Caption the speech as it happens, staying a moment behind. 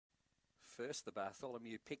First, the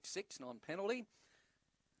Bartholomew pick 6, non-penalty.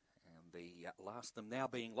 And the last of them now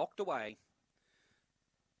being locked away.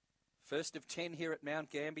 First of 10 here at Mount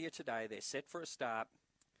Gambier today. They're set for a start.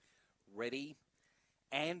 Ready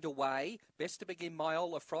and away. Best to begin,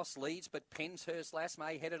 Myola Frost leads, but Penshurst Lass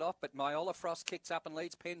may head it off, but Myola Frost kicks up and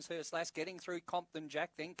leads Penshurst Lass, getting through Compton Jack.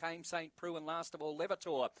 Then came St. Preux, and last of all,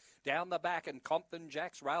 Levator down the back, and Compton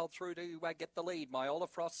Jack's railed through to get the lead. Myola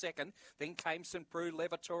Frost second, then came St. Preux,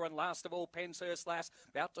 Levator, and last of all, Penshurst Lass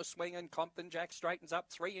about to swing, and Compton Jack straightens up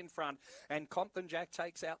 3 in front, and Compton Jack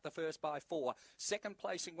takes out the first by 4. Second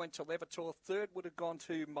placing went to Levator. Third would have gone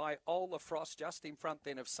to Myola Frost, just in front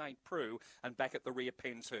then of St. Preux, and back at the rear,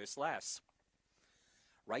 Penshurst Lass.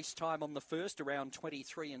 Race time on the first, around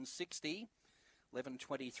 23 and 60.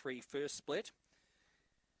 11:23 first split.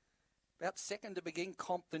 About second to begin,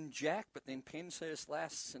 Compton Jack, but then Penshurst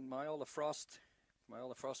Lass and Myola Frost.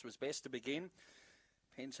 Myola Frost was best to begin.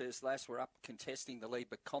 Penshurst Lass were up contesting the lead,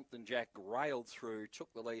 but Compton Jack railed through,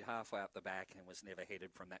 took the lead halfway up the back, and was never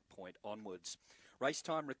headed from that point onwards. Race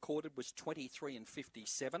time recorded was 23 and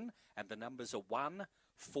 57, and the numbers are 1,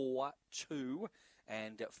 4, 2,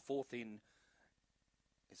 and fourth in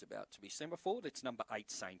is about to be semaphore. It's number 8,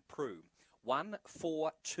 St. Preux. 1,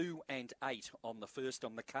 4, 2, and 8 on the first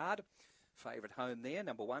on the card. Favourite home there,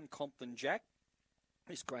 number 1, Compton Jack.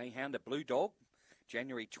 This greyhound, a blue dog.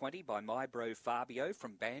 January 20 by My Bro Fabio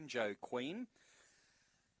from Banjo Queen.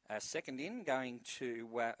 Second in, going to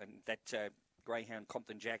that greyhound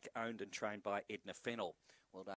Compton Jack, owned and trained by Edna Fennell.